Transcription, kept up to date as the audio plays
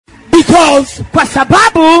Because kwa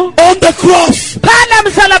sababu on the cross, pale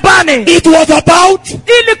msalabani it was about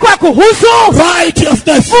ilikuwa kuhusu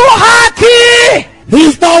righteousness. uhaki. He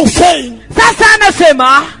is now saying, Sasa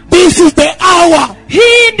anasema this is the hour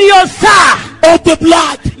hii ndiyo saa of the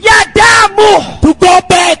blood ya damu to go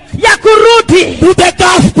back ya kurudi to the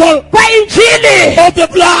gospel kwa injili of the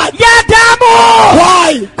blood. ya damu.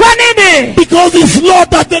 Why? Kwa nini? Because he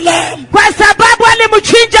slaughtered the lamb. Kwa sababu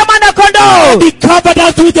alimchinja mwanakondoo He covered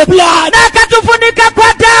us with the blood. na akatufunika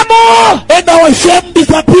kwa damu, And our shame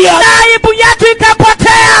disappeared. na aibu yetu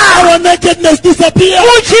ikapotea, Our nakedness disappeared.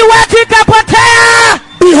 uchi wetu ikapotea.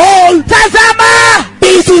 Behold, Tazama,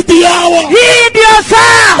 this is the hour hii ndiyo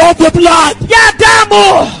saa of the blood. ya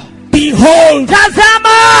damu. Behold,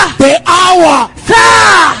 Tazama, the hour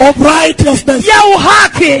saa of righteousness. ya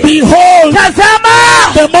uhaki. Behold,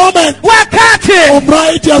 Tazama, the moment wakati of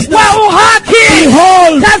righteousness. wa uhaki.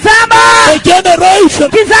 Behold, Tazama, the generation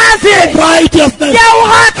kizazi of righteousness. ya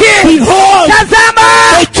uhaki. Behold,